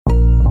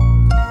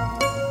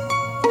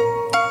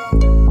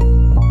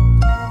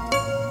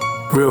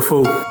Real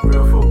food.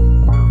 Real food.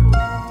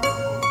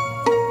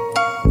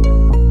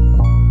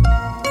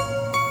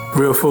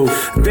 Real food.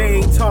 They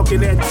ain't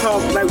talking that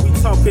talk like we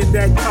talking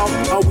that talk.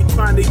 All we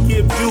trying to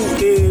give you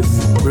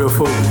is real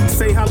food.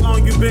 Say how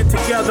long you been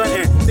together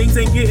and things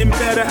ain't getting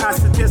better. I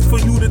suggest for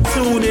you to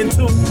tune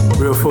into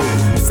real food.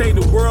 Say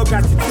the world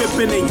got you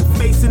tripping and you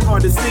facing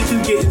hard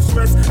decisions, getting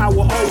stressed. I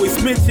will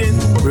always mention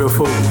real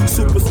food.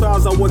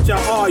 Superstars are what y'all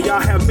are.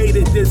 Y'all have made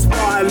it this far.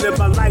 I live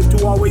my life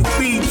to always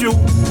feed you.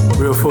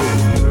 Real food.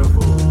 Real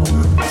food.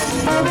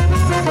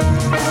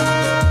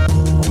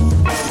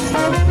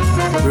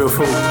 Real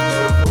food.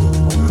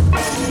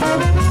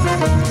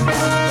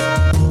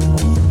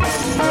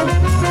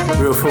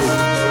 Real food.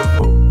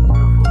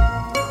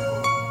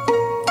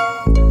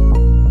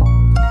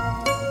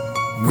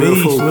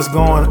 Beach, what's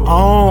going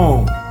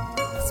on?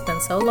 It's been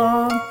so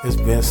long. It's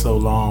been so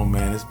long,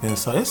 man.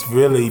 It's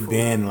really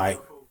been like,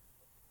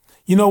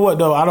 you know what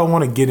though? I don't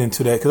want to get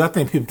into that because I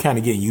think people kind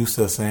of get used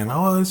to saying,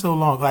 "Oh, it's so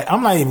long." Like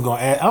I'm not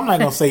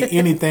gonna say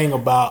anything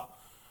about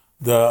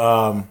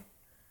the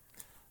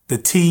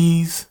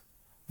T's,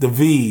 the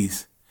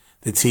V's,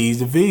 the T's,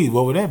 the V's.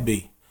 What would that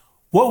be?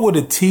 What would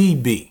a T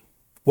be?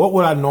 What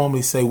would I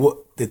normally say?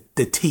 What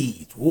the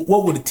T's?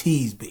 What would the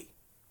T's be?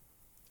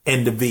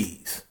 And the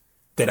V's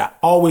that I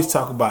always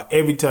talk about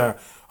every time.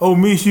 Oh,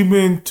 Mish, you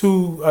been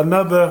to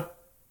another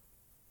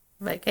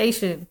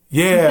vacation?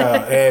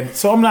 Yeah, and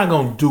so I'm not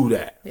gonna do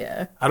that.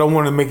 Yeah, I don't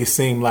want to make it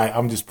seem like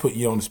I'm just putting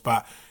you on the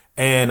spot.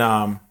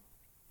 And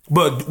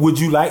but would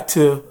you like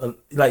to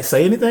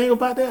say anything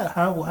about that?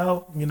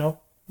 How you know?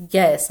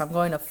 Yes, I'm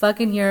going to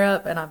fucking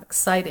Europe, and I'm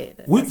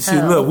excited. I wasn't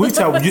even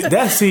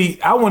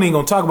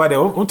gonna talk about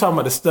that. We're talking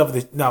about the stuff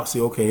that. No,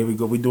 see, okay, here we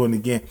go. We're doing it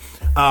again.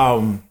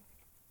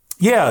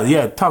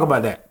 Yeah. Talk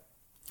about that.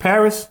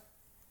 Paris.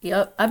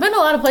 Yep, I've been to a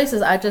lot of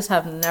places. I just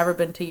have never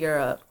been to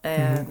Europe,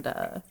 and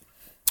I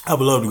would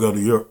love to go to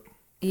Europe.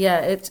 Yeah,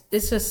 it's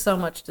just so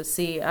much to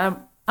see.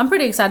 I'm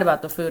pretty excited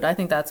about the food. I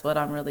think that's what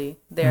I'm really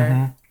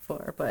there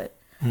for. But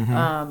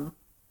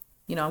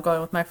you know, I'm going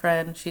with my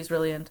friend. She's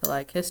really into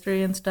like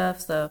history and stuff,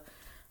 so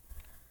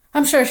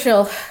I'm sure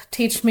she'll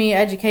teach me,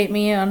 educate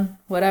me on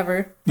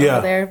whatever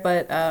over there.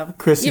 But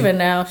even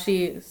now,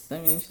 she's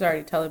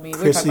already telling me.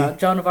 We were talking about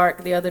Joan of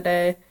Arc the other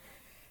day.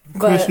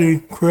 Chrissy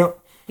Crip.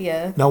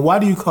 Yeah. Now, why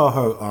do you call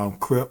her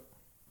Crip?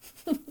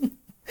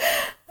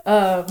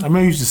 I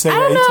remember you used to say I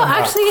don't know.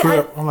 Actually,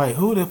 Crip. I'm like,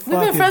 who the fuck is We've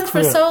been friends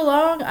Crip? for so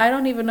long. I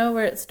don't even know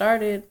where it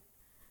started.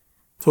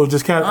 So it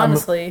just kind of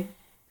honestly.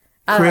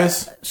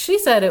 Chris? She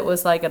said it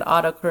was like an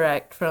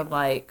autocorrect from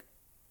like,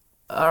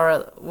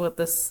 or with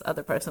this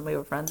other person we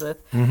were friends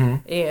with.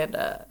 And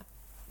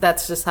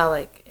that's just how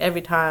like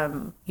every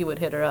time he would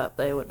hit her up,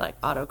 they would like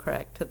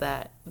autocorrect to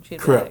that. And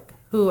she'd be like,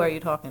 who are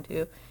you talking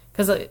to?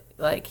 Because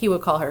like he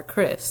would call her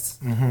Chris,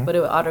 but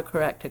it would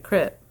autocorrect to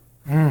Crip.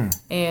 And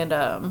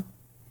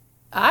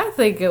I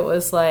think it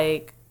was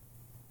like,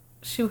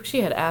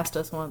 she had asked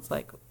us once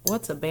like,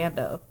 what's a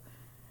bando?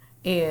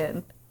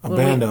 And a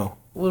bando.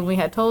 When we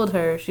had told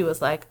her, she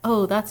was like,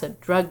 "Oh, that's a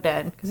drug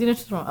den," because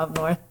she's from up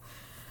north.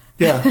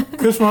 Yeah,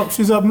 Chris,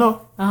 she's up north.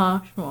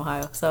 She's from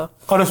Ohio. So.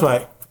 Oh, that's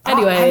right.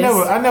 Anyways,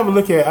 I never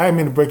look at. I didn't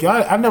mean to break you.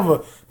 I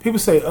never. People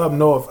say up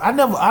north. I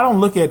don't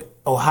look at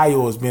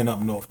Ohio as being up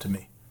north to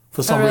me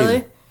for some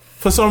reason.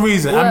 For some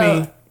reason, well, I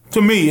mean,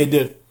 to me, it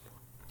did.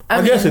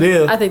 I guess it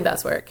is. I think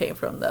that's where it came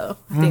from, though.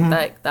 I think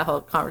that whole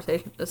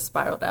conversation just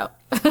spiraled out.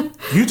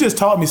 You just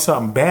taught me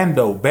something.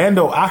 Bando.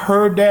 I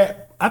heard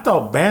that. I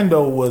thought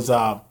bando was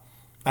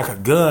like a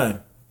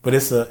gun, but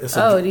it's a.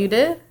 Oh, you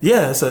did?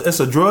 Yeah, it's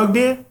a drug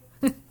den.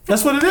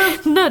 That's what it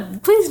is. No,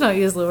 please don't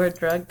use the word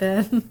drug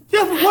den.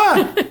 Yeah, but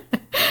why?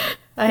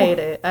 I hate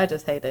it. I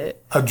just hate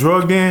it. A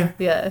drug den?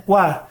 Yeah.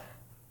 Why?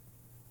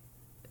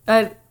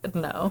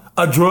 No.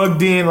 A drug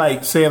den,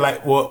 like saying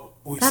like what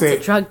we That's say. A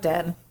drug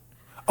den.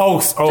 Oh,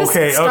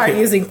 okay. Just start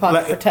using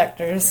pocket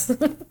protectors.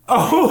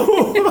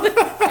 Oh.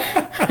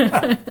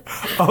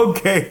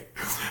 Okay.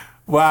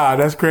 Wow,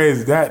 that's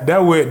crazy.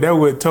 That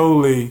would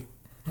totally.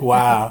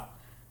 Wow.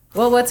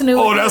 Well, what's new?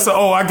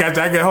 Oh, I got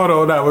you. Hold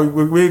on. Now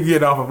we ain't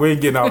getting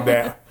off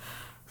that.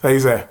 So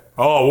he said,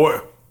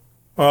 "Oh,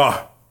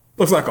 what?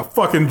 Looks like a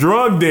fucking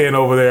drug den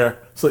over there."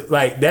 So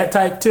like that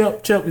type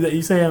tip that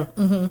you saying?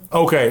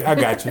 Okay, I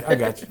got you.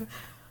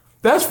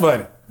 That's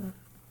funny.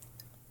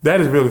 That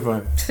is really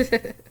funny.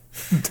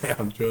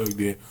 Damn drug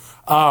den.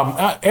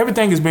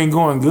 Everything has been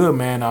going good,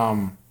 man.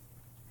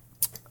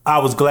 I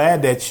was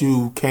glad that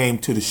you came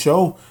to the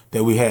show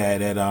that we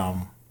had at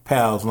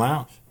Pal's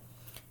Lounge.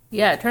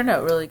 Yeah, it turned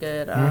out really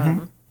good. I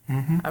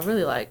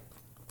really liked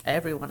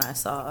everyone I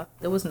saw.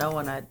 There was no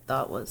one I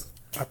thought wasn't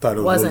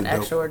really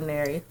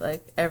extraordinary.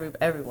 Like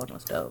everyone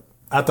was dope.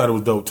 I thought it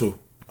was dope too.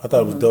 I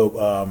thought it was dope.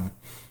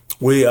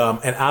 We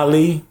and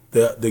Ali,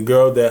 the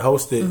girl that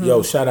hosted,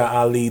 yo, shout out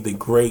Ali, the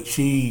great.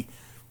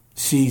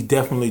 She's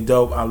definitely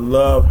dope. I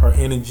love her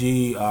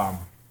energy.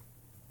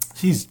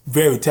 She's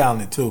very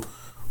talented too.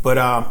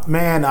 But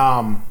man,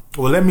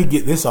 well, let me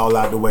get this all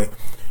out the way.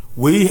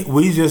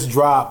 We just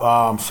dropped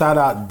shout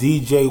out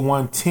DJ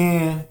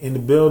 110 in the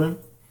building.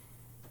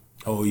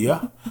 Oh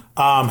yeah.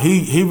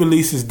 He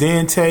releases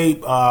den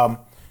tape.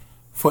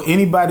 For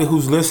anybody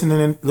who's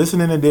listening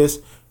to this,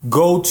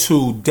 go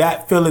to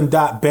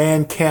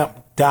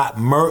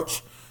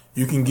datfeeling.bandcamp.merch.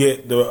 You can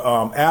get the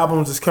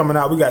albums that's coming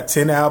out. We got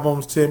 10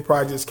 albums, 10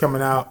 projects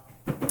coming out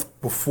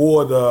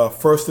before the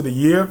first of the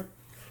year.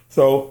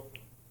 So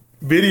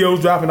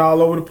videos dropping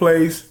all over the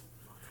place.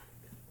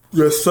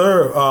 Yes,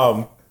 sir.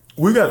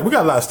 We got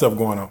a lot of stuff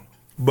going on.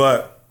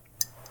 But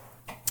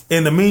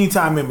in the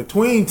meantime, in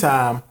between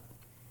time,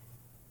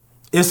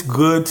 it's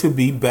good to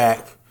be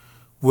back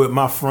with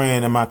my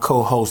friend and my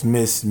co-host,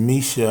 Miss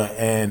Misha.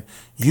 And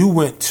you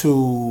went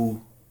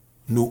to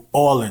New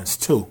Orleans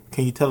too.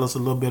 Can you tell us a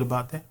little bit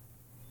about that?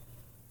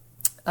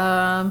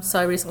 So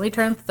I recently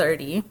turned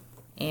 30,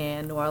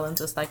 and New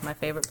Orleans is like my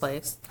favorite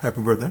place.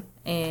 Happy birthday.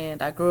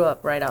 And I grew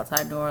up right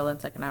outside New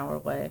Orleans, like an hour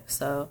away.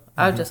 So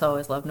I just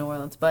always loved New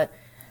Orleans. But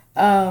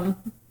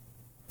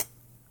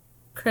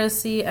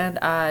Chrissy and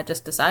I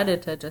just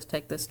decided to just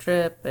take this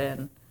trip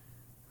and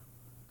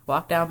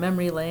walk down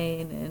memory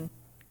lane and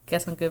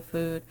get some good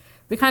food.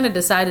 We kind of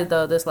decided,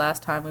 though, this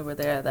last time we were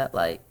there that,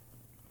 like,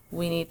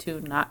 we need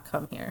to not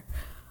come here.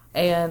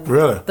 And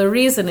really? The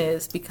reason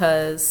is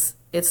because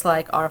it's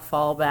like our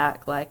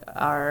fallback, like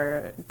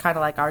our kind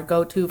of like our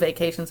go-to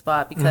vacation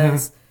spot,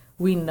 because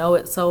we know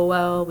it so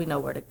well. We know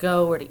where to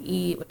go, where to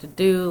eat, what to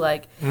do.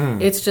 Like,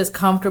 it's just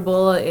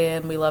comfortable,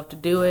 and we love to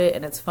do it,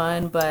 and it's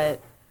fun. But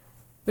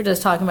we were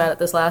just talking about it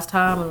this last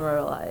time, and we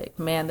were like,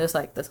 man, there's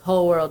like this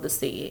whole world to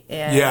see.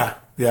 And yeah.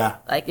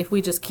 Like, if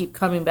we just keep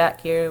coming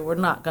back here, we're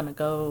not going to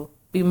go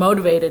be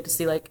motivated to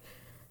see, like,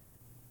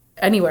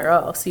 anywhere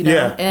else, you know?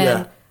 Yeah,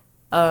 and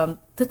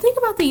the thing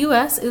about the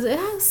U.S. is it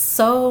has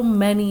so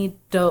many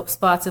dope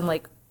spots, and,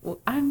 like,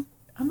 I'm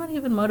not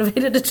even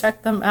motivated to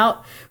check them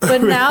out.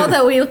 But now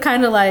that we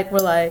kind of, like, we're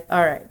like,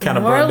 all right,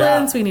 New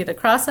Orleans, we need to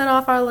cross that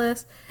off our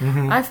list.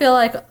 I feel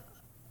like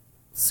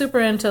super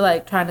into,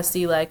 like, trying to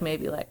see, like,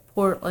 maybe, like,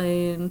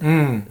 Portland,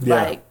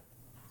 like,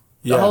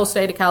 the whole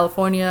state of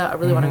California. I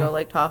really want to go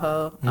Lake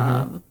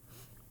Tahoe.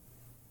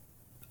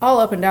 All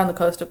up and down the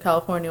coast of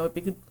California would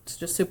be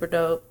just super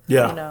dope.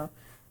 Yeah. You know,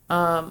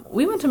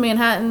 we went to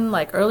Manhattan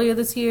like earlier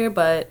this year,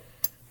 but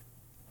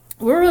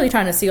we're really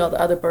trying to see all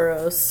the other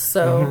boroughs.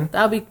 So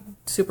that would be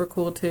super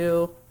cool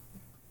too.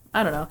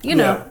 I don't know. You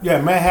know. Yeah,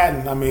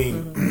 Manhattan. I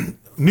mean,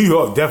 New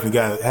York definitely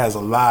has a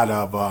lot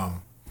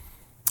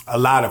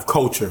of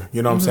culture.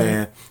 You know what I'm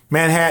saying?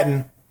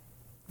 Manhattan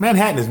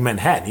is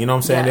Manhattan. You know what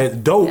I'm saying? Yeah. It's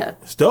dope. Yeah.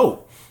 It's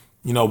dope.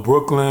 You know,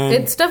 Brooklyn.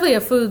 It's definitely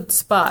a food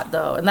spot,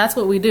 though, and that's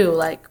what we do.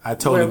 Like, I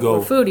totally we're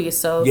foodies,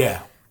 so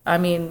yeah. I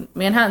mean,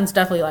 Manhattan's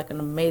definitely like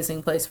an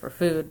amazing place for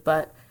food,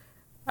 but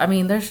I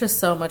mean, there's just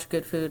so much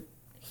good food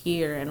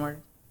here, and we're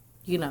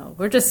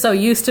just so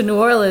used to New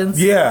Orleans.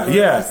 Yeah,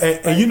 yeah,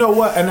 and you know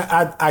what? And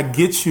I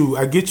get you.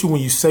 I get you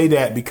when you say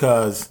that,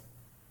 because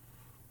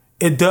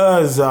it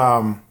does.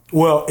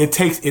 Well, it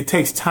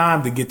takes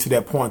time to get to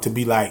that point to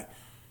be like,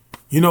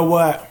 you know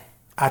what?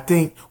 I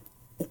think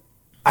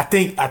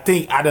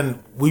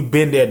we've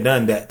been there,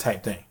 done that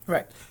type thing.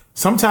 Right.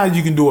 Sometimes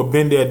you can do a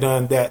been there,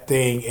 done that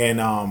thing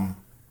and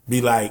be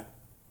like,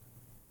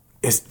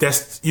 it's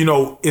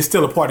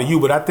still a part of you.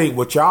 But I think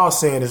what y'all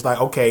saying is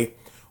like, okay,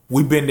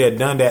 we've been there,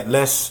 done that.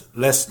 Let's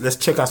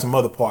check out some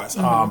other parts.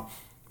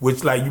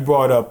 Which, like, you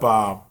brought up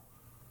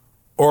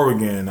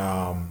Oregon,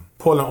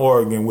 Portland,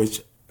 Oregon,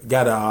 which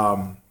got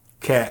a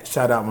cat.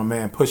 Shout out my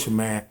man Pusher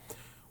Man.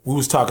 We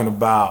was talking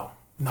about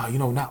not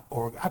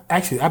Oregon.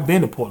 I've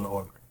been to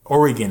Portland,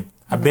 Oregon.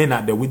 I've been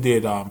out there. We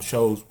did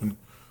shows when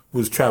we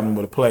was traveling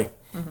with a play.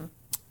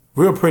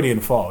 Real pretty in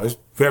the fall. It's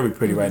very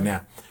pretty right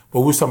now.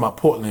 But we was talking about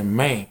Portland,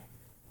 Maine,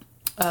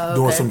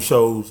 doing some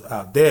shows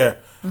out there.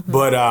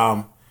 But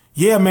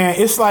yeah, man,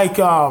 it's like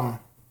I've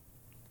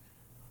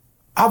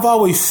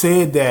always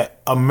said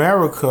that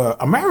America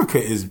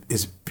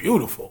is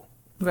beautiful.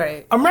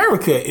 Right.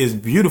 America is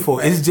beautiful.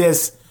 Right. It's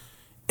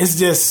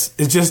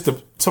just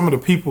some of the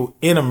people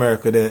in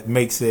America that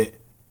makes it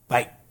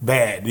like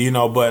bad, you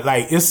know. But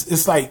like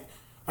it's like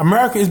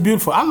America is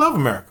beautiful. I love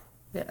America.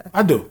 Yeah,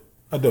 I do.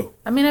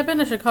 I mean, I've been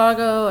to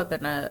Chicago.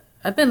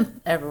 I've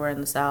been everywhere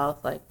in the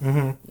South, like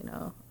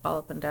all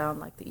up and down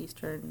like the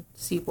Eastern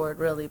Seaboard,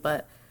 really.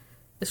 But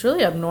it's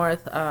really up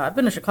north. I've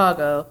been to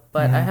Chicago,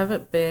 but I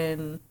haven't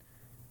been.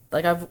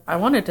 Like I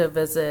wanted to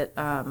visit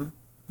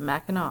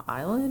Mackinac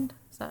Island.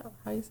 Is that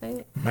how you say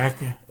it?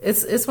 Mackinac.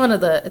 It's one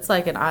of the. It's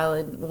like an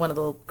island, one of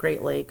the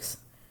Great Lakes.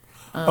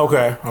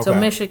 Okay. So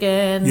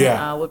Michigan,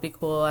 would be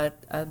cool. I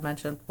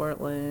mentioned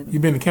Portland. You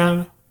been to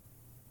Canada?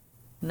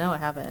 No, I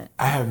haven't.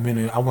 I haven't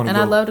been. I want to. And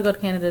I'd love to go to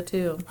Canada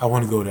too. I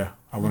want to go there.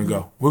 I want to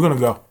go. We're gonna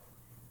go.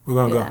 We're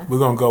gonna go. We're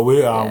gonna go.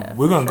 We're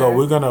gonna go.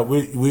 We're gonna.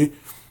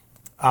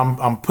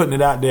 I'm putting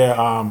it out there.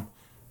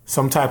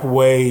 Some type of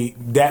way.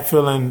 That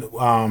feeling.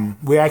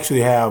 We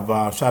actually have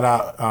shout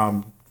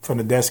out from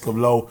the desk of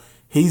Low.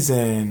 He's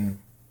in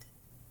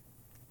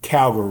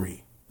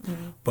Calgary,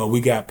 but we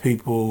got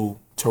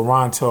people.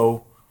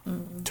 Toronto.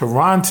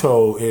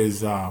 Toronto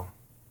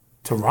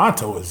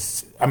Toronto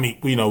is. I mean,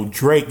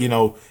 Drake.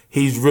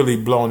 He's really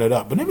blown it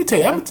up. But let me tell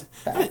you.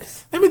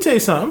 Let me tell you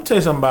something. I'm gonna tell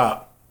you something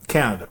about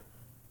Canada.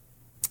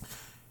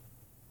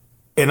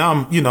 And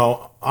I'm in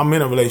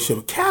a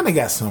relationship. Canada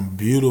got some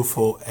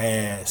beautiful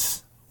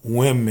ass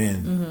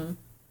women.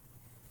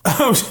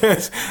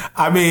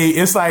 I mean,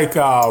 it's like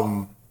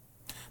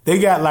they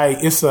got like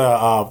it's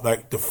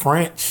like the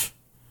French,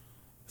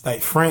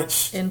 like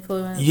French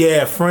influence.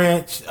 Yeah,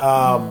 French,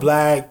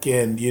 black,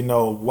 and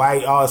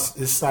white.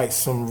 It's like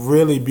some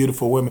really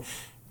beautiful women.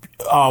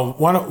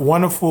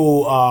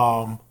 Wonderful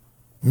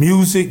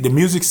music. The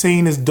music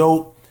scene is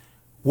dope.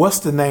 What's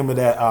the name of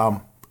that?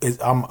 I'm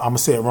gonna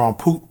say it wrong.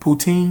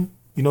 Poutine.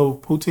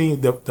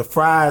 Poutine. The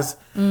fries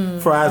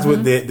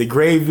with the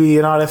gravy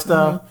and all that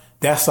stuff.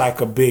 That's like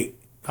a big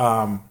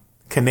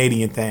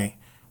Canadian thing,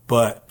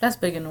 but that's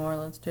big in New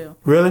Orleans too.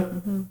 Really?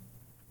 I'm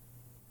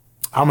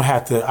gonna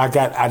have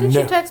to. Did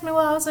you text me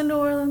while I was in New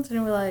Orleans and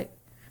you were like,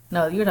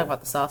 "No, you were talking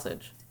about the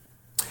sausage."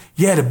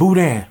 Yeah, the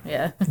boudin.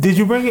 Yeah. Did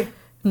you bring it?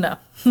 No,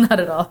 not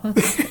at all.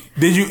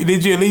 Did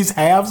you at least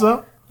have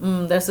some?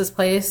 There's this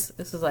place.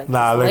 This is like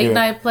this late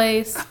night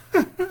place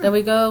that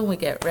we go and we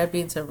get red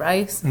beans and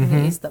rice.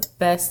 And it's the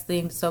best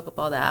thing to soak up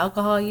all the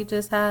alcohol you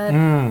just had.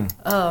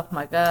 Oh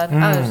my God.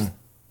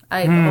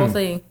 I ate the whole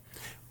thing.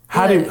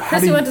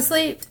 Chrissy went to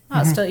sleep. I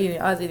was still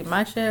eating. I was eating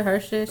my shit, her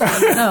shit. She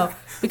didn't know.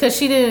 Because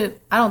she didn't,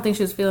 I don't think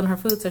she was feeling her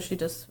food, so she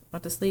just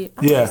went to sleep.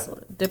 I was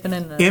just dipping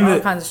in all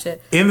kinds of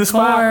shit. In the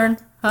Corn,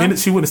 spot? Huh?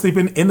 She went to sleep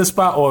in the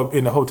spot or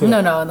in the hotel? No,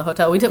 in the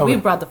hotel. We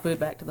brought the food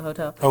back to the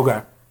hotel.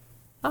 Okay.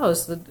 I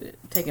was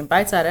taking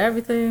bites out of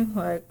everything.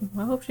 Like,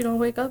 I hope she don't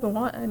wake up and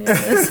want any of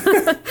this.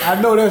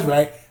 I know that's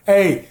right.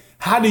 Hey,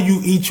 how do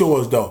you eat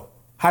yours though?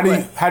 How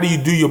do you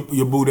do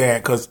your boudin?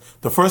 Because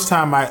the first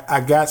time I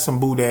got some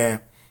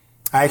boudin,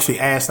 I actually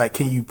asked, like,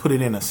 can you put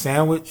it in a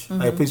sandwich,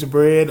 like a piece of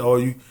bread,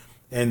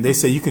 and they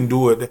say you can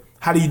do it.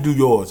 How do you do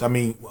yours? I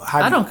mean,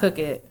 I don't cook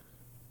it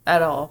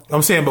at all.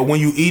 I'm saying, but when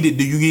you eat it,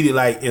 do you eat it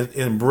like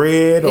in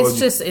bread? It's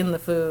just in the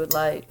food,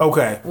 like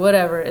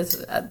whatever.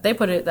 They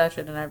put that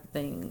shit in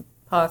everything: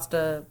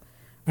 pasta,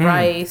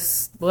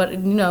 rice,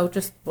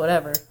 just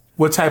whatever.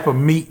 What type of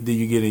meat do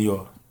you get in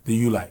yours? Do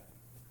you like?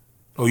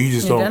 Or you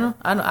just don't? General?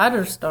 I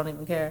just don't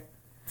even care.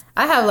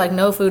 I have like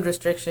no food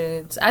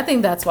restrictions. I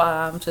think that's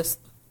why I'm just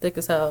thick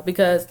as hell,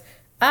 because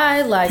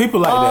I like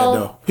people like that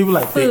though. People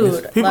like food.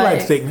 Thickness. People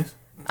like thickness.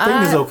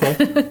 Thickness is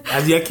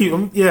okay. Keep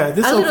them. Yeah,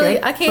 this is okay.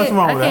 I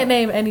can't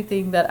name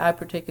anything that I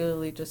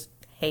particularly just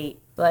hate.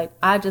 Like,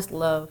 I just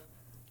love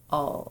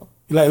all.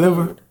 You like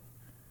food.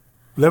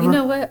 Liver? You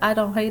know what? I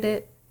don't hate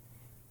it.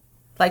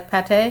 Like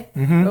pate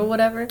or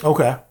whatever.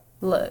 Okay.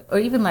 Look, or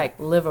even like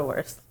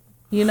liverwurst.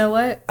 You know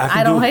what?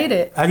 I don't hate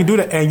it. I can do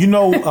that. And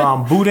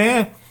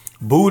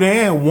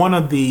boudin, one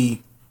of the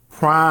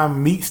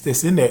prime meats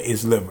that's in there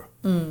is liver.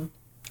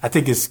 I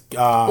think it's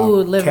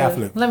liver. calf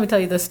liver. Let me tell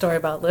you this story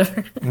about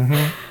liver.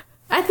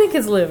 I think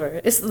it's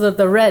liver. It's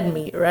the red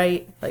meat,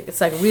 right? Like,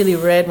 it's like really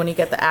red when you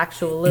get the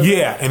actual liver.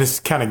 Yeah, and it's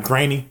kind of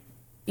grainy.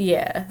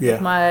 Yeah.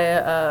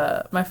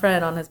 My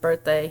friend on his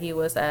birthday, he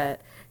was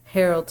at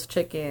Harold's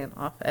Chicken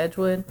off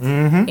Edgewood,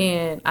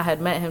 and I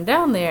had met him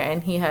down there,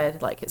 and he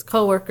had like his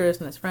coworkers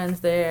and his friends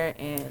there,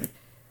 and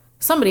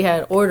somebody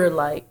had ordered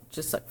like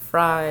just like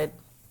fried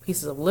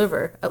pieces of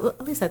liver.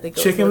 At least I think it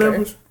was chicken liver.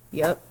 livers.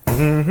 Yep.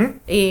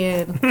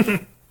 And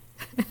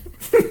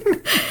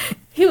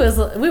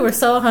we were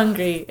so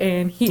hungry,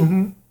 and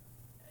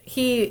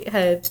he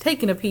had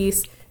taken a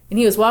piece, and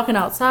he was walking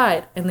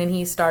outside, and then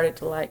he started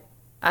to like,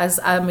 as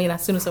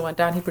soon as it went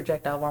down, he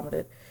projectile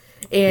vomited.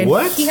 And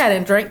he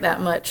hadn't drank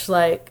that much.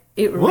 Like,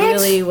 it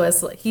really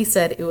was, he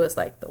said it was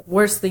like the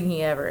worst thing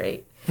he ever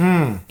ate.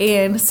 And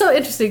it's so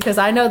interesting because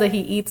I know that he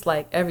eats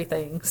like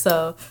everything.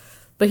 So,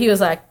 but he was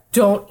like,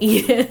 don't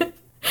eat it.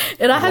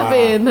 And I have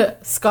been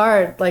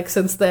scarred like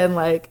since then.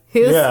 Like,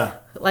 his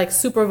like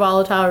super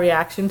volatile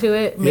reaction to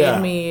it made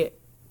me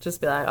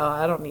just be like, oh,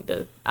 I don't need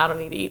to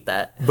eat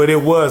that. But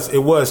it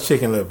was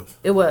chicken livers.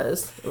 It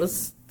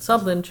was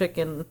something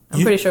chicken.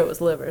 I'm pretty sure it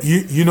was liver.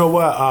 You know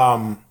what?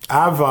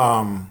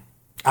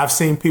 I've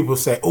seen people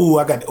say,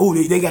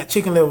 they got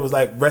chicken livers,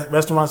 like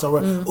restaurants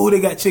or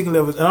they got chicken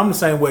livers, and I'm the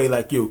same way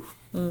like you.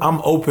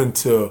 I'm open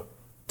to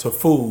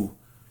food.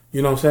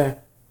 You know what I'm saying?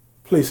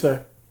 Please,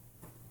 sir.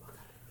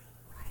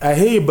 I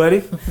hear you,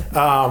 buddy.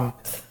 I'm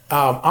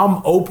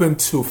open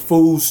to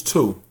foods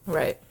too.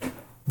 Right.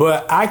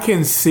 But I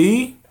can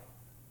see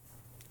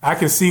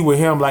with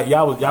him, like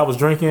y'all was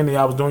drinking and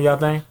y'all was doing y'all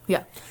thing.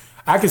 Yeah.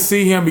 I can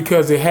see him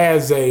because it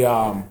has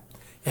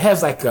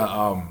like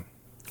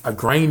a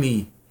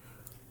grainy,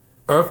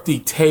 earthy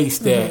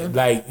taste that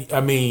like,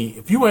 I mean,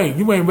 if you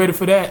ain't ready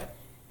for that,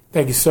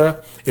 thank you,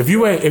 sir. If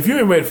you ain't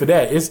ready for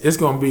that, it's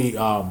gonna be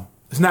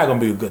it's not gonna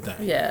be a good thing.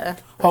 Yeah.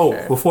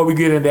 Sure. Before we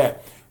get into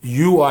that,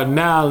 you are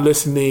now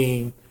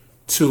listening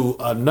to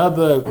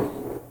another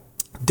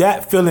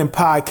Dat Feeling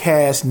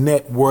Podcast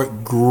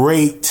Network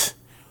great.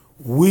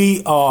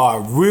 We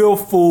are Real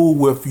Food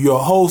with your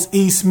host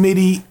E.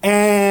 Smitty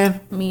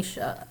and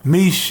Misha.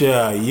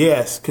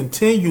 Yes,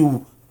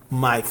 continue,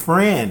 my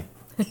friend.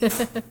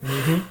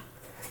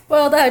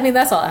 Well,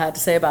 that's all I had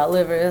to say about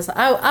livers.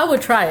 I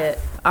would try it.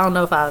 I don't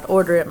know if I would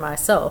order it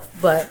myself,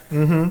 but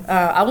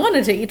I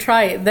wanted to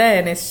try it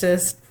then. It's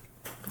just,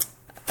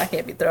 I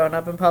can't be throwing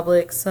up in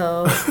public,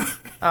 so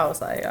I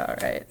was like, all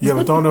right. You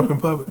ever thrown up in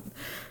public?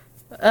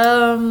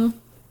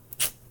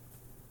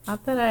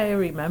 Not that I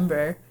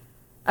remember.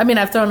 I mean,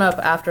 I've thrown up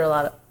after a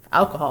lot of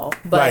alcohol,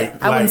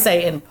 but I wouldn't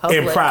say in public.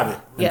 In private.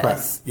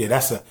 Yes. Yeah,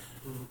 that's a...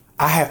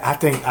 I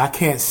think I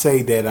can't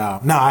say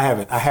that... no, I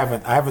haven't. I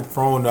haven't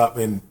thrown up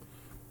in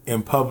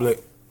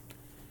public.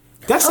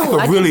 That's like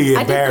a really embarrassing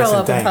I did throw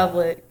up thing. in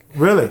public.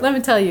 Really? Let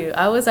me tell you,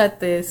 I was at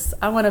this...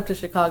 I went up to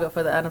Chicago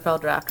for the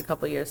NFL draft a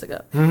couple years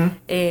ago.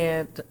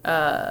 And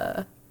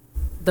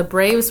the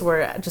Braves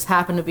just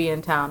happened to be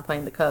in town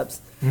playing the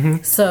Cubs.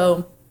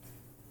 So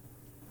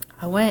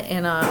I went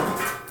and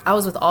I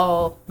was with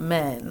all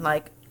men.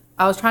 Like,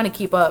 I was trying to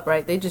keep up,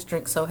 right? They just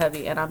drink so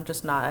heavy, and I'm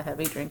just not a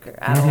heavy drinker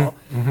at all.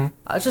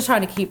 I was just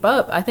trying to keep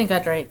up. I think I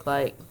drank,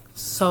 like,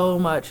 so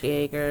much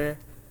Jaeger,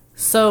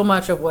 so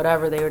much of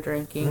whatever they were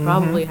drinking,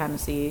 probably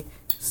Hennessy.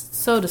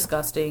 So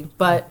disgusting.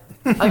 But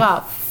I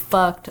got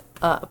fucked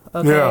up,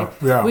 okay?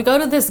 Yeah. We go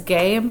to this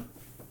game,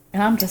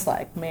 and I'm just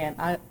like, man,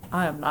 I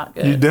am not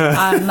good. You done?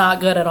 I'm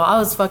not good at all. I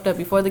was fucked up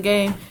before the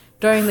game.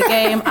 During the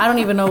game, I don't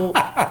even know.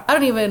 I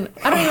don't even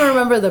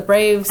remember the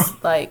Braves.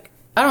 Like,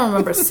 I don't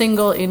remember a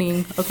single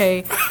inning.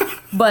 Okay,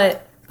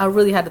 but I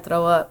really had to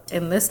throw up.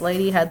 And this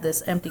lady had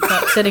this empty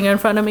cup sitting in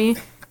front of me,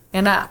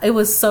 and it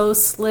was so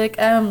slick.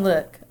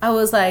 Look, I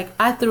was like,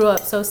 I threw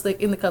up so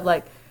slick in the cup,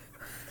 like.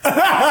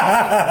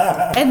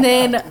 And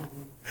then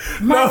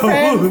my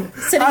friend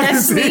sitting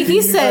next to me,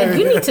 he said,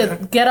 "You need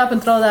to get up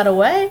and throw that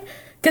away."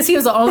 Because he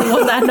was the only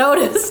one that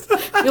noticed.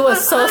 It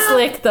was so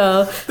slick,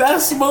 though.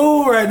 That's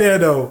smooth right there,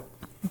 though.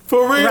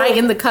 For real. Right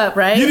in the cup,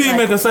 right? You didn't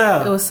make a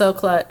sound. It was so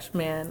clutch,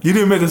 man. You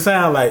didn't make a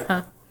sound like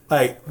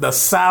the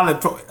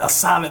solid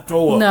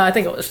throw up. No, I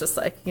think it was just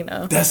like,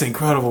 That's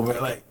incredible, man.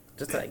 Like,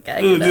 just like,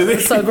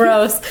 it's so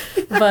gross.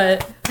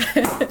 But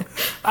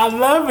I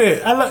love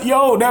it.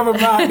 Yo,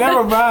 that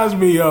reminds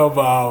me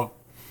of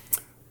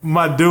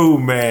my dude,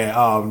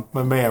 man.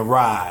 My man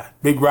Rod,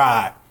 Big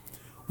Rod.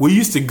 We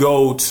used to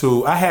go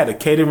to. I had a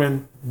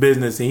catering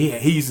business, and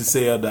he used to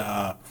sell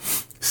the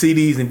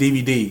CDs and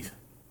DVDs.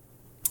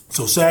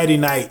 So Saturday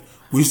night,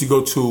 we used to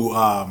go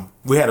to,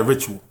 we had a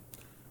ritual.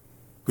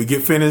 We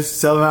get finished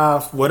selling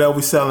off whatever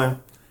we selling,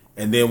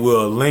 and then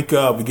we'll link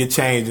up, we get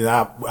changed, and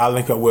I'll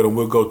link up with them.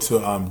 We'll go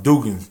to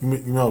Dugan's.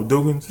 You know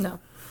Dugan's? No.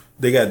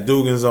 They got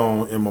Dugan's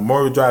in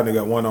Memorial Drive. They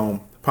got one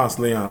on Ponce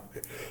Leon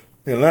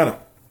in Atlanta.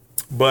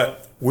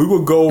 But we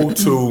would go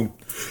to,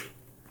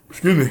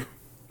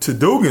 to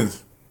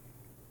Dugan's.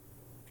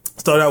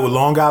 Started out with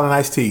Long Island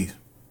iced teas.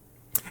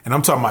 And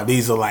I'm talking about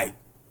these are like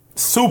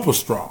super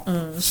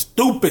strong,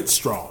 stupid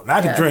strong.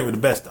 I can drink with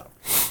the best of them,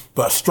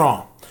 but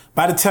strong.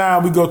 By the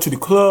time we go to the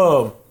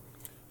club,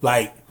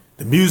 like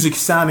the music's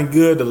sounding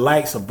good, the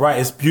lights are bright,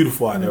 it's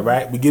beautiful out there,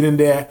 right? We get in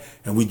there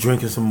and we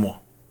drinking some more.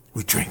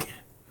 We drinking,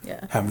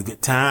 having a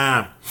good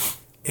time.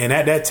 And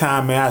at that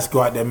time, man, I just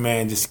go out there,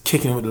 man, just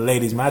kicking it with the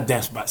ladies. Man, I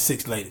dance with about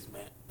 6 ladies,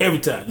 man, every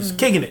time, just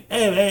kicking it.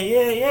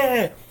 Hey,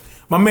 yeah.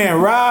 My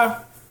man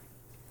Rod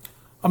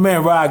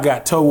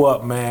got toe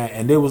up, man,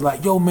 and they was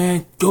like, yo,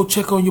 man, go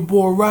check on your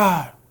boy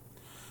Rod.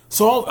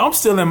 So I'm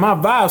still in my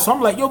vibe, so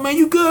I'm like, yo, man,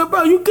 you good,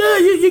 bro? You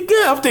good? You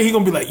good? I'm thinking he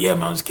gonna be like, yeah,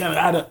 man, I'm just kind of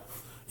out of...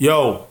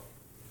 Yo,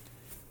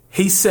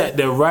 he sat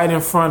there right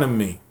in front of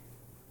me,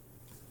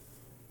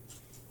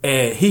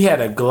 and he had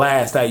a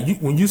glass. Like,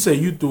 when you say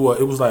you threw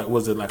it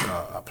was it like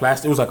a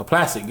plastic? It was like a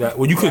plastic glass.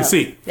 Well, you couldn't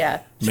see.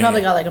 Yeah, she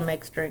probably got like a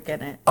mixed drink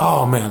in it.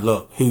 Oh, man,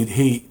 look.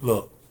 He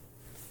look.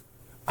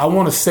 I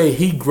want to say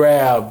he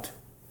grabbed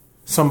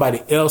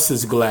somebody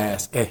else's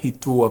glass and he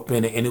threw up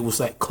in it, and it was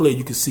like clear.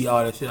 You could see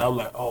all that shit. I was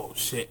like, oh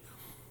shit,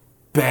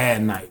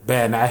 bad night.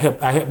 I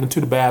helped him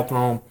to the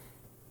bathroom.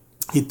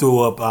 He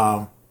threw up.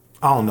 I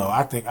don't know.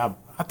 I think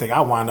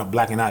I wound up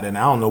blacking out. And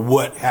I don't know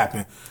what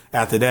happened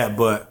after that,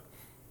 but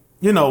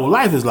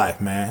life is life,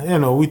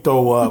 man. We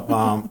throw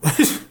up.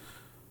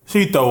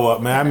 She throw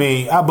up, man. I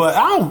mean, but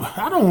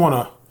I don't want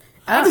to.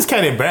 I just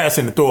can't embarrass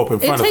him to throw up in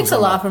front of somebody. It takes a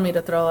lot for me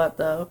to throw up,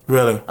 though.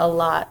 Really? A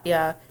lot,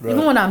 yeah. Really?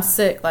 Even when I'm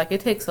sick, like,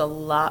 it takes a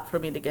lot for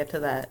me to get to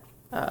that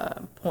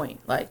point.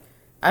 Like,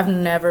 I've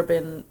never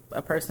been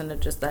a person that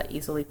just that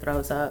easily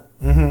throws up.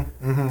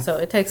 So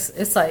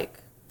it's like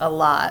a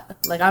lot.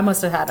 Like, I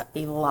must have had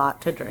a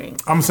lot to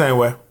drink. I'm the same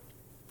way.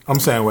 Yeah. I'm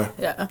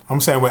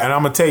the same way. And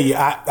I'm going to tell you,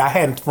 I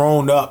hadn't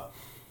thrown up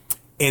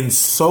in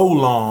so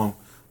long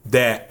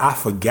that I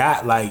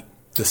forgot, like,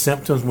 the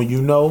symptoms when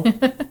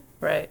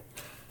Right.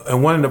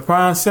 And one of the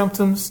prime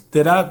symptoms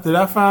that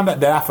I found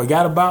out that I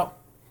forgot about,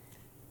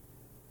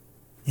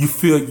 you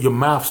feel your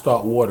mouth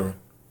start watering.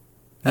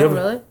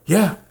 Really?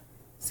 Yeah.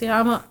 See,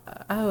 I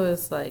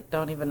was like,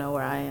 don't even know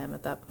where I am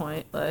at that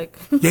point. Like,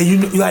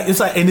 yeah, it's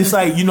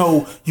like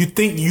you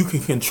think you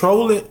can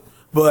control it,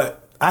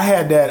 but I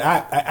had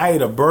that. I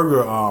ate a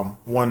burger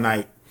one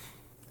night,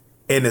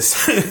 and as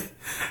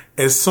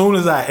soon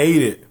as I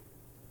ate it,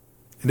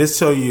 And this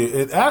tell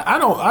you, I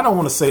don't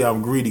want to say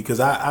I'm greedy because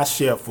I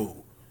share food,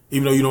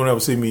 even though you don't ever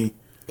see me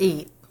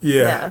eat.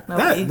 Yeah,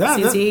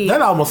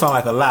 that almost sounds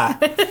like a lie.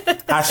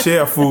 I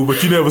share food,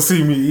 but you never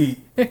see me eat.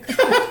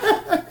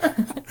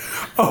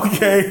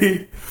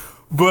 Okay,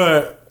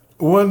 but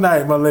one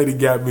night my lady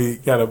got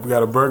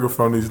a burger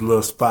from this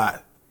little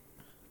spot,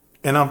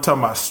 and I'm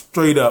talking about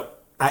straight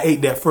up. I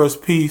ate that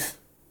first piece.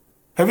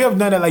 Have you ever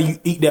done that? Like you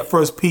eat that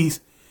first piece,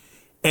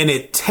 and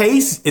it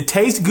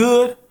tastes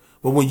good,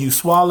 but when you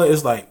swallow,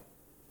 it's like,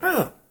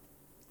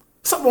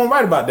 something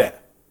right about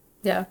that.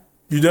 Yeah,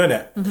 you done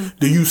that? Mm-hmm.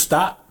 Do you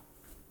stop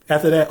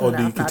after that, or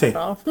do you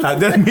continue?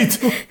 That's me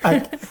too.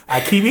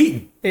 I keep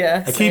eating.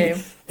 Yeah, I keep,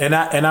 and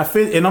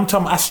I'm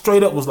talking. I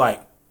straight up was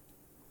like,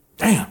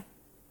 damn,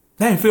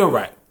 that didn't feel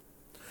right.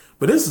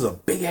 But this is a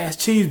big ass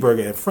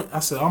cheeseburger. I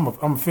said, I'm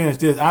gonna finish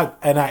this. I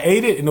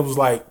ate it, and it was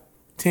like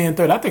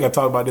 10:30. I think I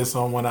talked about this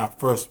on one of our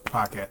first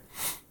podcast.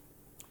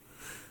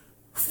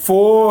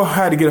 I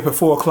had to get up at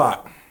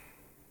 4:00.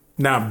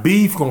 Now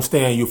beef gonna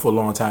stay on you for a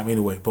long time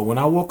anyway. But when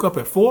I woke up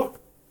at 4,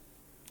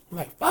 I'm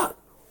like, fuck,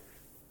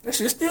 that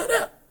shit's still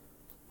there.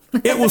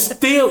 It was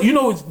still, have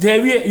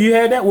you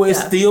had that where it's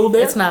still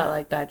there? It's not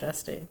like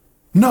digesting.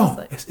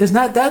 No, it's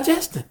not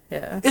digesting.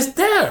 Yeah, it's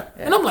there,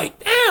 and I'm like,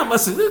 damn. I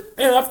said,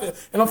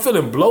 and I'm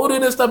feeling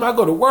bloated and stuff. I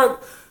go to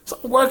work, so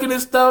I'm working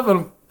and stuff,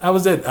 and I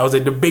was at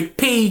the Big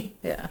P.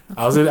 Yeah,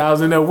 I was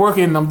in there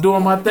working, and I'm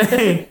doing my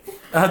thing.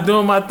 I'm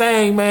doing my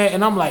thing, man,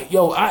 and I'm like,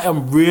 yo, I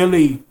am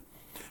really,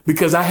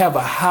 because I have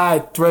a high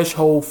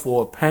threshold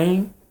for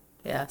pain.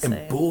 Yeah, same.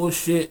 And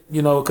bullshit,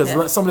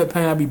 because some of that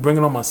pain I be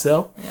bringing on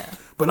myself. Yeah.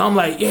 But I'm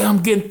like, yeah,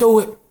 I'm getting through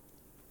it.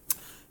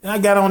 And I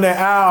got on that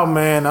aisle,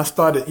 man. I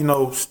started,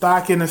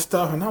 stocking and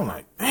stuff. And I'm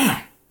like,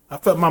 damn. I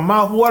felt my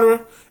mouth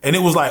watering. And it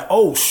was like,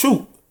 oh,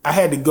 shoot. I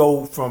had to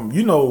go from,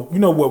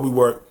 where we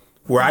work,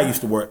 where I used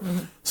to work.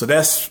 Mm-hmm. So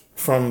that's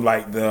from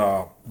like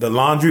the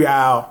laundry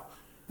aisle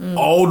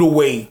all the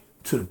way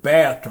to the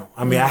bathroom.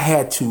 I mean, I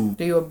had to.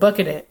 You were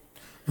booking it.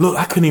 Look,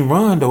 I couldn't even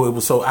run though. It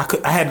was so I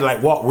had to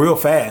like walk real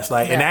fast,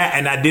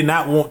 and I did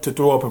not want to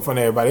throw up in front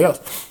of everybody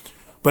else.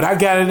 But I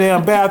got in there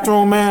in the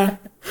bathroom, man.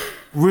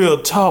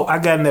 Real talk. I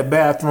got in that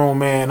bathroom,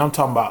 man. I'm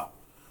talking about,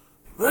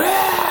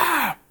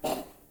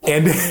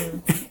 and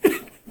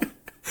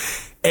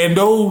and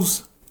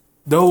those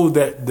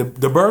that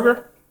the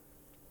burger,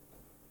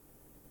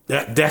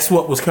 that's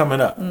what was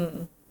coming up,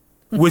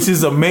 which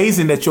is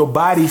amazing that your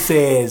body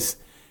says,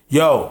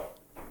 yo,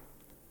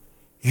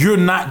 you're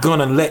not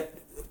gonna let.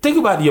 Think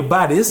about your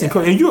body. It's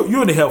incredible. And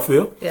you're in the health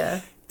field.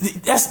 Yeah.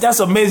 That's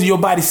amazing. Your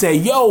body say,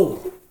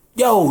 yo,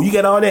 you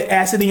got all that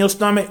acid in your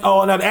stomach.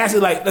 Oh, now the acid,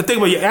 like, think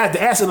about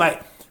the acid,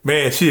 like,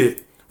 man,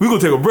 shit, we gonna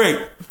take a break.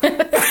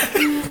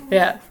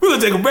 Yeah. We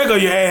gonna take a break on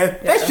your ass.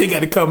 Yeah. That shit got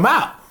to come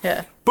out.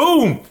 Yeah.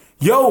 Boom.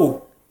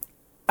 Yo,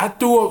 I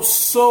threw up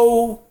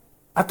so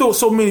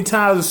many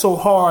times and so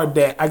hard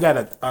that I got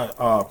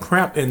a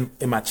cramp in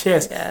my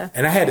chest. Yeah.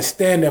 And I had to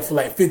stand there for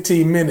like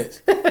 15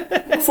 minutes.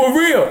 For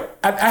real.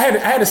 I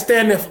had to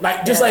stand there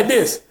like just like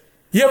this.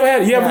 You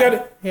ever got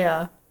it?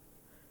 Yeah.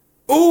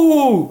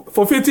 Ooh,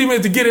 for 15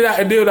 minutes to get it out,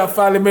 and then I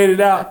finally made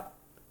it out.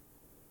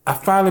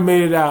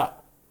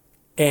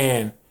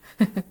 And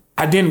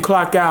I didn't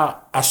clock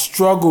out. I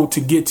struggled to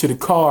get to the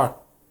car.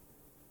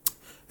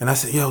 And I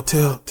said, yo,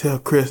 tell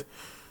Chris,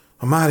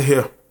 I'm out of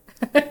here.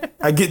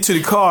 I get to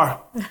the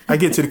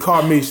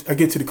car meet.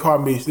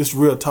 This is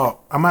real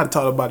talk. I might have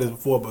talked about this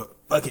before, but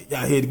fuck it,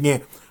 y'all hear it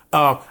again.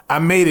 I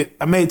made it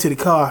to the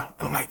car.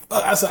 I'm like,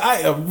 fuck. I said,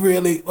 I am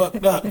really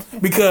fucked up.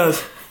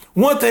 Because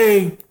one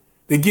thing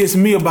that gets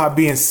me about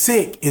being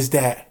sick is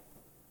that,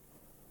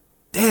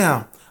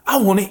 damn,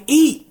 I want to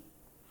eat,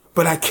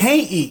 but I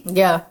can't eat.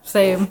 Yeah,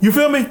 same. You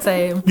feel me?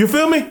 Same. You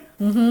feel me?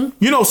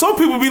 Mm-hmm. Some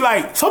people be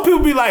like,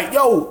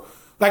 yo,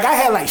 like I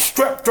had like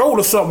strep throat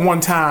or something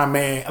one time,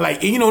 man.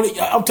 Like, I'm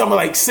talking about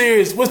like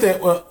serious, what's that?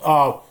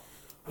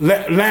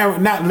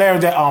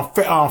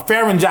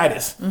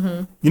 Pharyngitis.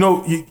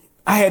 Mm-hmm.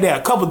 I had that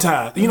a couple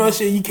times. That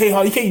shit, you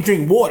can't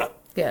drink water.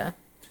 Yeah.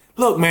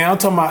 Look, man, they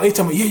talking about,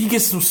 yeah, you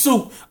get some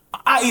soup.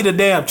 I eat a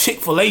damn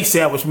Chick-fil-A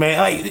sandwich, man.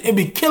 Like, it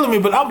be killing me,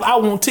 but I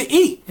want to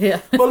eat.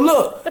 Yeah. But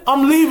look,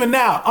 I'm leaving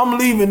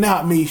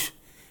out, Mish.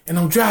 And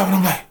I'm driving,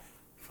 I'm like,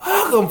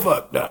 fuck, I'm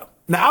fucked up.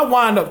 Now, I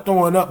wind up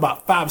throwing up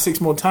about 5 or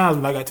 6 more times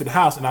when I got to the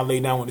house and I lay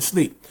down with to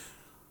sleep.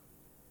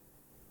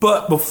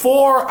 But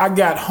before I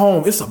got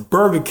home, it's a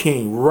Burger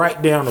King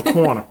right down the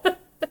corner.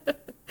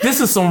 This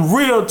is some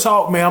real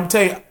talk, man. I'm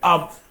telling you,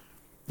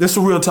 this is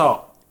real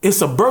talk.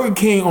 It's a Burger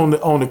King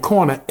on the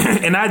corner,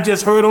 and I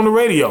just heard on the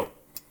radio,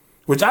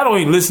 which I don't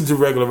even listen to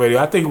regular radio.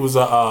 I think it was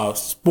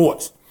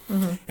sports.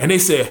 Mm-hmm. And they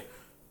said,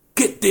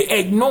 get the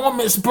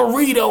enormous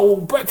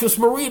breakfast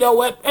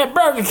burrito at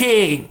Burger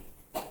King.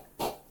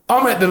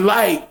 I'm at the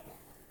light,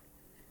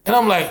 and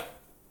I'm like,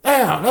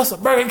 damn, that's a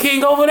Burger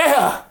King over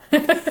there.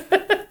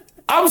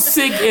 I'm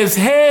sick as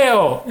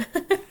hell.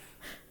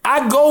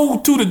 I go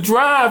to the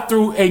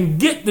drive-thru and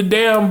get the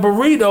damn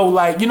burrito.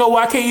 Like,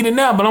 I can't eat it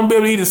now, but I'm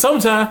able to eat it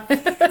sometime.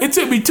 It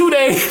took me 2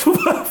 days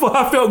before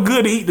I felt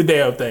good to eat the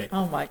damn thing.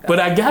 Oh, my God. But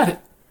I got it.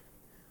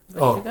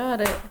 But you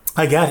got it.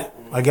 I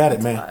got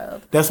it, man.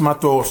 Wild. That's my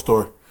throw up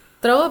story.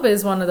 Throw up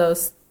is one of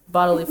those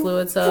bodily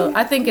fluids, so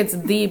I think it's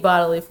the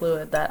bodily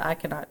fluid that I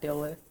cannot deal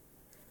with.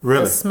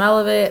 Really? The smell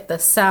of it, the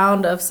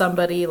sound of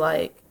somebody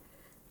like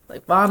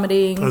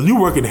vomiting.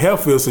 You work in the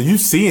health field, so you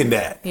seeing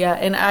that. Yeah,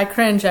 and I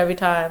cringe every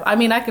time. I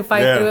mean, I can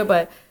fight through it,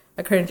 but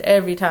I cringe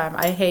every time.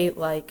 I hate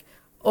like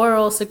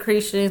oral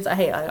secretions. I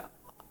hate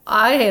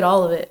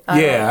all of it.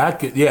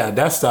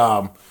 That's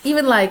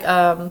even like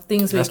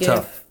things we give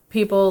tough.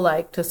 People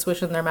like to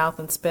swish in their mouth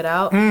and spit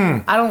out.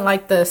 I don't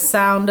like the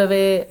sound of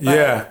it.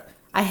 Yeah.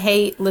 I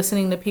hate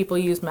listening to people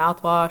use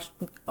mouthwash.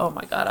 Oh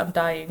my God, I'm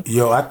dying.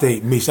 Yo, I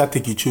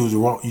think you chose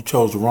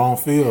the wrong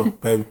field,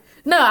 baby.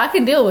 No, I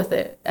can deal with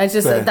it. I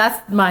just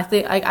that's my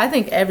thing. I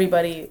think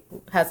everybody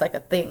has like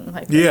a thing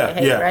like they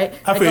hate, right?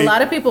 Like a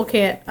lot of people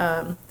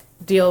can't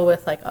deal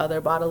with like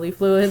other bodily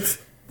fluids.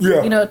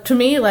 Yeah. You know, to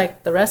me,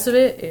 like the rest of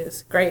it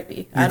is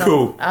gravy.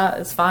 Cool.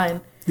 It's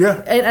fine.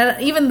 Yeah.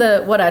 And even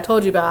what I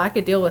told you about, I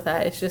could deal with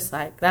that. It's just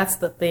like that's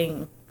the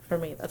thing for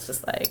me. That's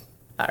just like,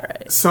 all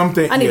right.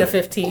 Something. I need a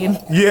 15.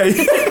 Yeah.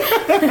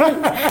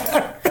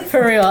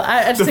 For real.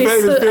 I just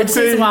need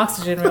some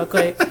oxygen real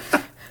quick.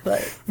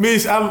 Like,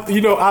 Mish, I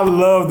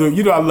love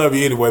I love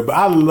you anyway, but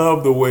I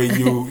love the way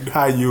you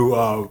got a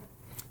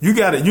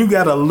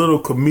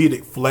little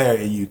comedic flair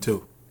in you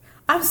too.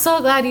 I'm so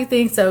glad you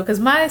think so,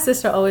 because my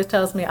sister always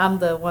tells me I'm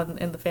the one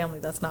in the family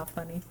that's not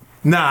funny.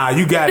 Nah,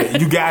 you got it.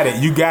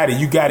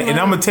 And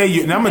I'm gonna tell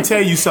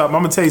you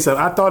something.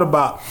 I thought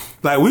about,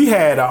 like, we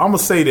had. I'm gonna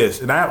say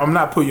this, and I'm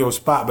not putting you on the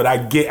spot, but I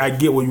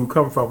get where you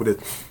coming from with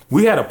this.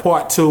 We had a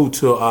part 2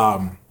 to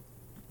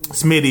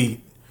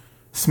Smitty,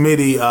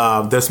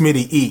 the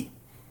Smitty Eat,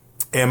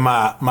 and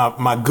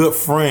my good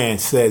friend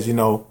says, I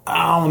don't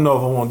know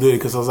if I want to do it,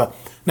 because I was like,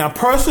 now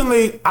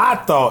personally, I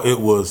thought it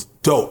was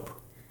dope,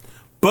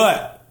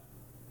 but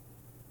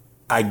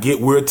I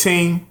get we're a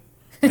team.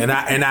 And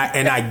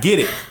I get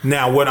it.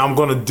 Now, what I'm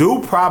gonna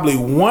do probably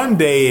one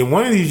day in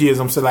one of these years,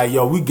 I'm saying like,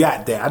 yo, we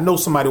got that. I know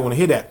somebody want to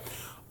hear that,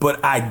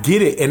 but I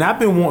get it, and I've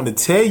been wanting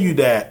to tell you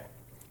that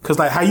because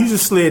like how you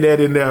just slid that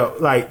in there,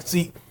 like,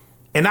 see,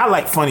 and I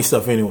like funny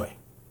stuff anyway.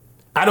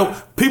 I don't.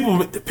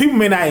 People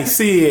may not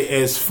see it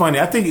as funny.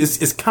 I think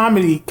it's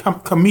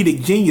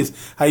comedic genius.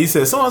 How you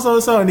said so and so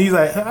and so, and he's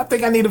like, I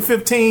think I need a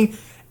 15.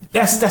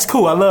 That's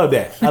cool. I love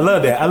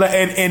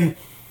that.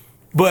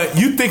 But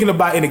you thinking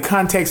about in the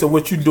context of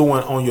what you're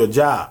doing on your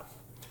job,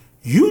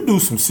 you do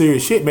some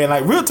serious shit, man.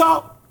 Like real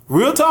talk.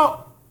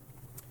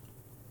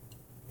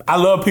 I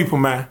love people,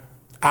 man.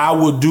 I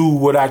will do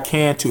what I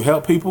can to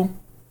help people,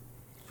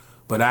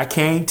 but I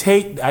can't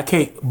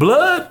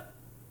blood.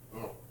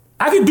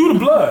 I can do the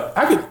blood.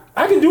 I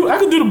can do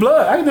the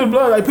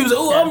blood. Like people say,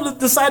 oh, I'm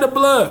the sight of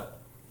blood.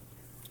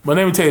 But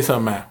let me tell you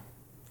something, man.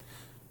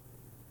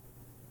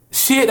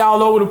 Shit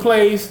all over the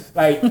place,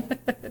 like.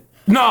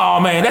 No,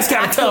 man, that's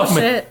kind of tough,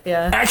 man.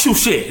 Actual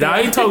shit. Now,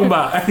 I ain't talking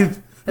about.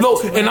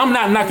 Look, and I'm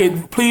not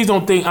knocking. Please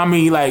don't think. I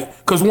mean, like,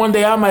 because one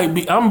day I might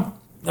be. I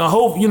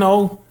hope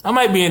I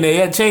might be in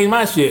there. I change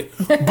my shit,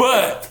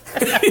 but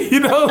you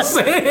know what I'm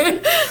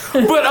saying.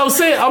 But I'm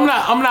saying I'm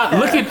not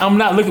looking. I'm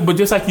not looking. But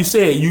just like you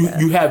said,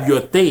 you have your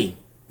thing.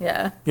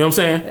 Yeah. You know what I'm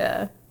saying?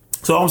 Yeah.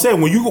 So I'm saying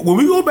when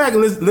we go back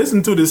and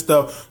listen to this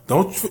stuff,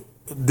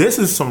 this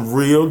is some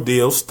real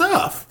deal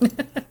stuff,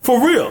 for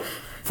real.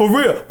 For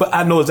real, but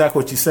I know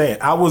exactly what you're saying.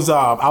 I was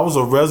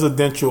a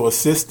residential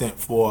assistant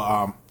for.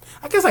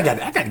 I guess I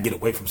got to get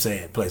away from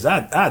saying place.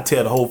 I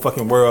tell the whole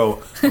fucking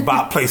world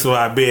about places where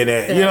I've been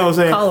at. You know what I'm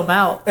saying? Call them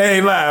out.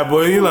 Ain't lying,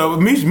 boy.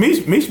 Mish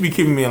be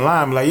keeping me in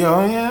line. Like,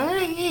 yo,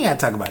 yeah, you ain't got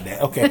to talk about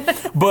that. Okay,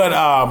 but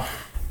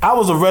I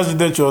was a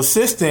residential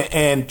assistant,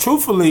 and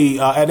truthfully,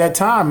 at that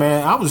time,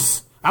 man, I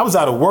was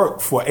out of work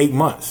for 8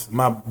 months.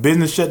 My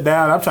business shut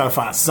down. I'm trying to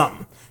find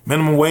something,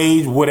 minimum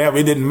wage, whatever.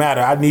 It didn't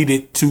matter. I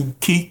needed to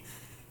keep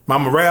my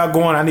morale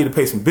going. I need to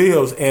pay some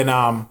bills,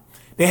 and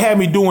they had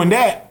me doing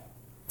that.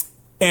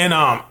 And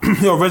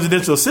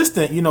residential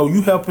assistant,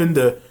 you helping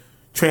to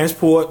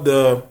transport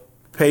the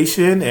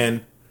patient,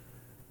 and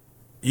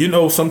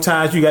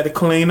sometimes you got to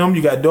clean them,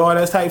 you got to do all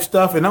that type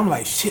stuff. And I'm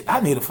like, shit, I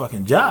need a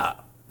fucking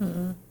job,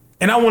 and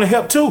I want to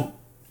help too.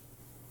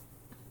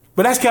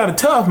 But that's kind of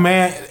tough,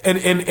 man.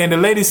 And the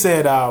lady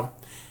said,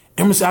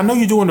 Emerson, I know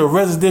you're doing the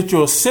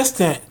residential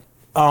assistant,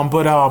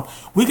 but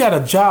we got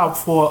a job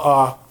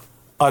for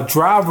a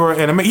driver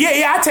and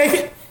I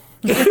take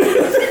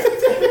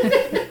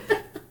it.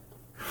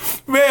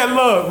 Man,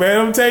 look, man,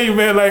 I'm telling you,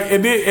 man, like,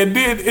 and then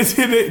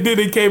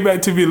it came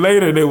back to me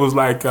later, and it was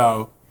like,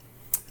 I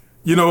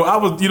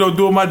was,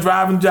 doing my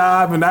driving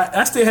job, and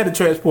I still had to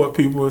transport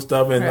people and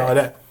stuff and all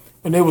that.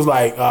 And it was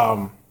like,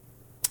 I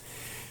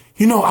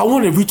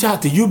want to reach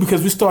out to you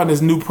because we're starting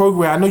this new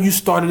program. I know you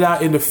started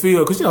out in the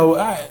field because,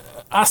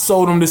 I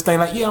sold them this thing.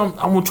 Like,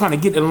 I'm trying to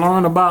get to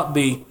learn about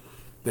the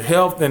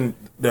health and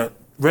the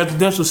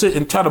residential shit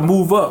and try to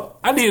move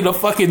up. I needed a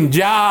fucking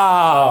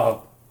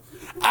job.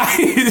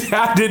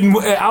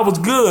 I was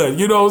good.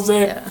 You know what I'm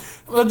saying? Yeah.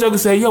 The joker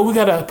said, yo, we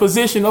got a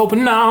position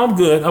open. No, I'm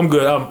good. I'm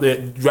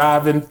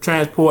driving,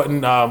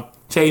 transporting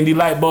change these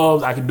light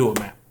bulbs, I can do it,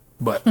 man.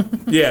 But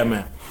yeah,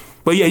 man.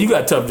 But yeah, you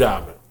got a tough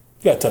job, man.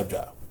 You got a tough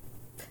job.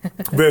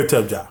 Very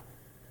tough job.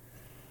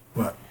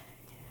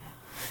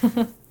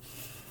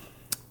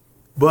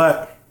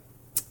 But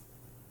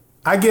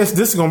I guess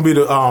this is gonna be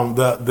the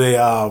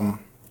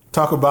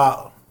talk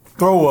about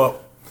throw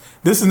up.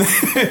 This is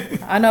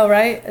I know,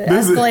 right? It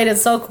escalated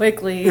so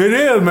quickly. It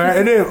is, man.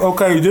 It is.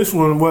 Okay, this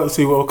one. Let's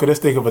see. Okay, let's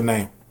think of a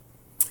name.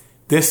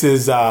 This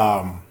is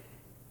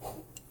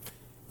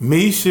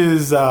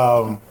Misha's.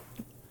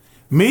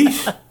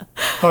 Mish.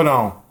 Hold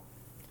on.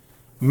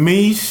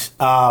 Mish.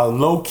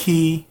 Low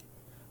key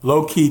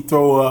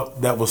throw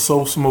up that was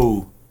so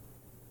smooth.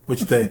 What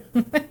you think?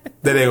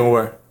 That ain't gonna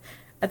work.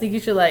 I think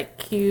you should like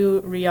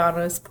cue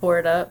Rihanna's "Pour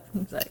It Up."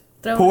 It's like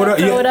throw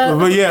it up.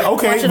 But yeah,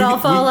 okay. Watch it all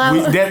fall out.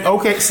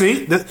 Okay,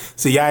 see,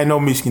 I didn't know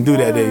Mish can do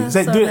that.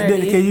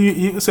 Can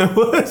you say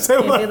what?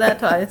 Say You what? do that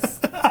twice.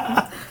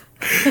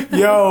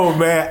 Yo,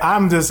 man,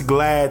 I'm just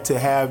glad to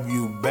have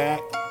you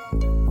back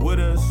with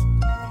us.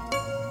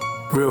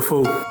 Real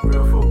food.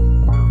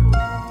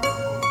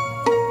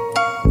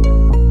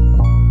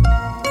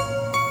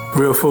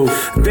 Real food.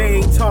 They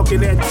ain't talking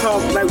that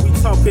talk like we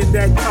talking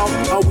that talk.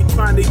 All we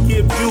trying to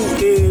give you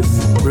is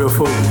real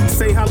food.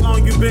 Say how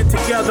long you been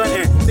together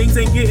and things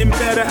ain't getting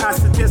better. I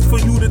suggest for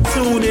you to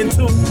tune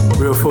into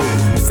real food.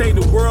 Say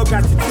the world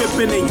got you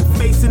tripping and you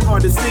facing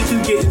hard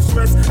decisions, getting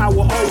stressed. I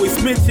will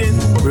always mention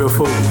real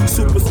food.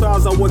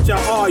 Superstars are what y'all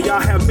are.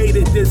 Y'all have made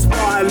it this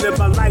far. I live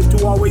my life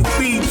to always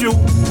feed you.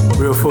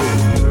 Real food.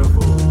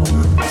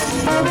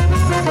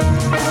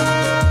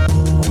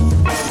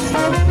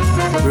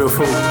 Real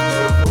food.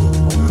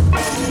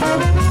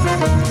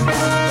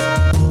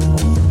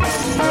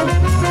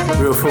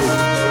 Real food.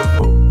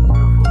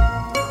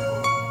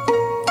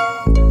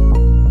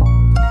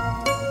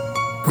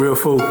 Real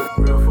food.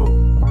 Real food.